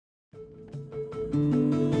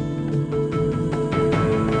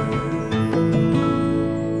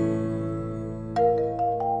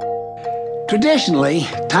Traditionally,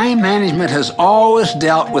 time management has always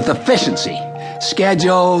dealt with efficiency,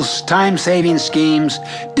 schedules, time-saving schemes,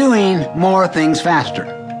 doing more things faster.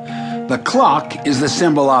 The clock is the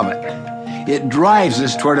symbol of it. It drives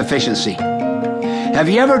us toward efficiency. Have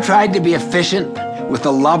you ever tried to be efficient with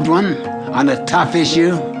a loved one on a tough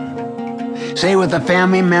issue? Say with a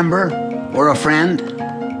family member or a friend?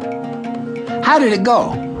 How did it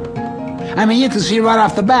go? I mean, you can see right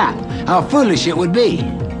off the bat how foolish it would be.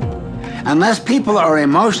 Unless people are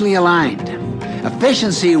emotionally aligned,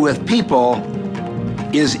 efficiency with people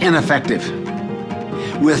is ineffective.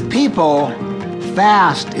 With people,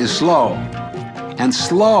 fast is slow, and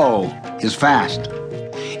slow is fast.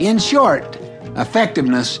 In short,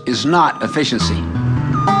 effectiveness is not efficiency.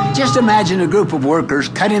 Just imagine a group of workers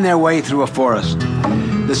cutting their way through a forest.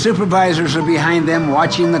 The supervisors are behind them,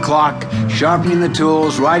 watching the clock, sharpening the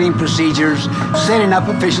tools, writing procedures, setting up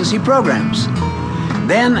efficiency programs.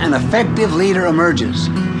 Then an effective leader emerges.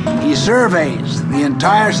 He surveys the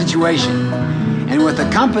entire situation and with a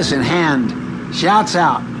compass in hand, shouts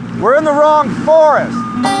out, "We're in the wrong forest!"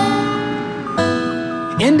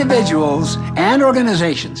 Individuals and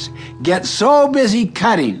organizations get so busy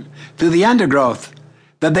cutting through the undergrowth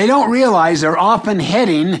that they don't realize they're often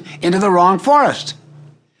heading into the wrong forest.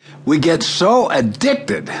 We get so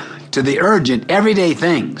addicted to the urgent everyday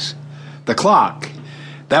things, the clock,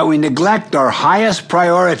 that we neglect our highest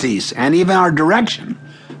priorities and even our direction,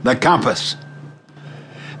 the compass.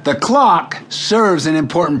 The clock serves an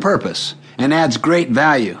important purpose and adds great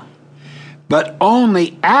value, but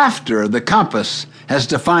only after the compass has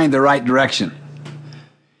defined the right direction.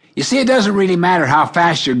 You see, it doesn't really matter how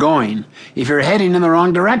fast you're going if you're heading in the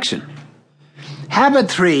wrong direction. Habit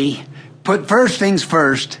 3, put first things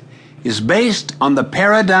first, is based on the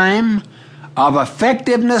paradigm of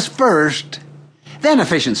effectiveness first, then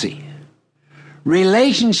efficiency.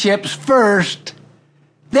 Relationships first,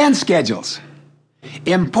 then schedules.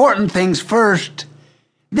 Important things first,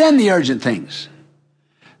 then the urgent things.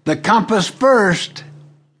 The compass first,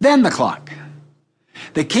 then the clock.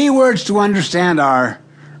 The key words to understand are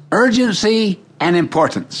urgency and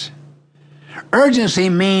importance. Urgency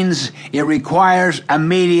means it requires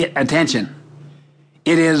immediate attention.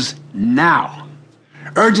 It is now.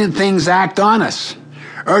 Urgent things act on us.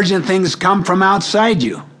 Urgent things come from outside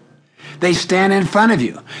you. They stand in front of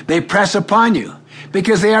you. They press upon you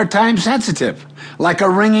because they are time sensitive, like a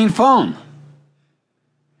ringing phone.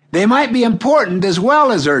 They might be important as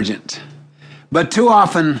well as urgent, but too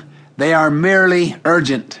often they are merely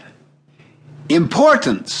urgent.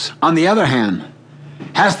 Importance, on the other hand,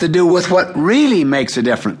 has to do with what really makes a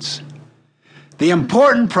difference. The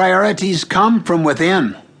important priorities come from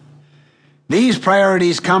within. These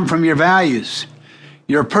priorities come from your values,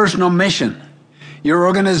 your personal mission, your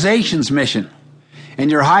organization's mission,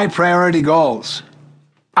 and your high priority goals.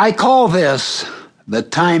 I call this the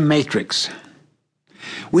time matrix.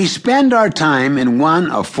 We spend our time in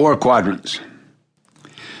one of 4 quadrants.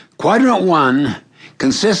 Quadrant 1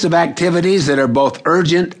 consists of activities that are both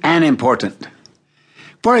urgent and important.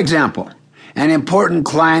 For example, an important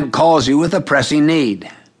client calls you with a pressing need.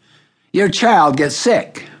 Your child gets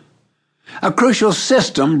sick. A crucial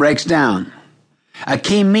system breaks down. A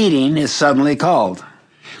key meeting is suddenly called.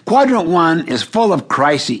 Quadrant 1 is full of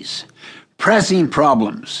crises, pressing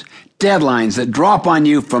problems, deadlines that drop on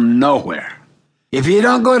you from nowhere. If you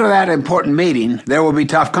don't go to that important meeting, there will be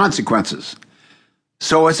tough consequences.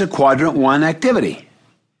 So it's a Quadrant 1 activity.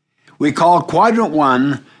 We call Quadrant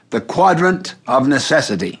 1 the quadrant of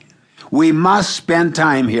necessity. We must spend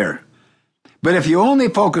time here. But if you only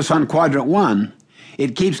focus on Quadrant 1,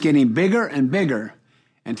 it keeps getting bigger and bigger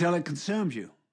until it consumes you.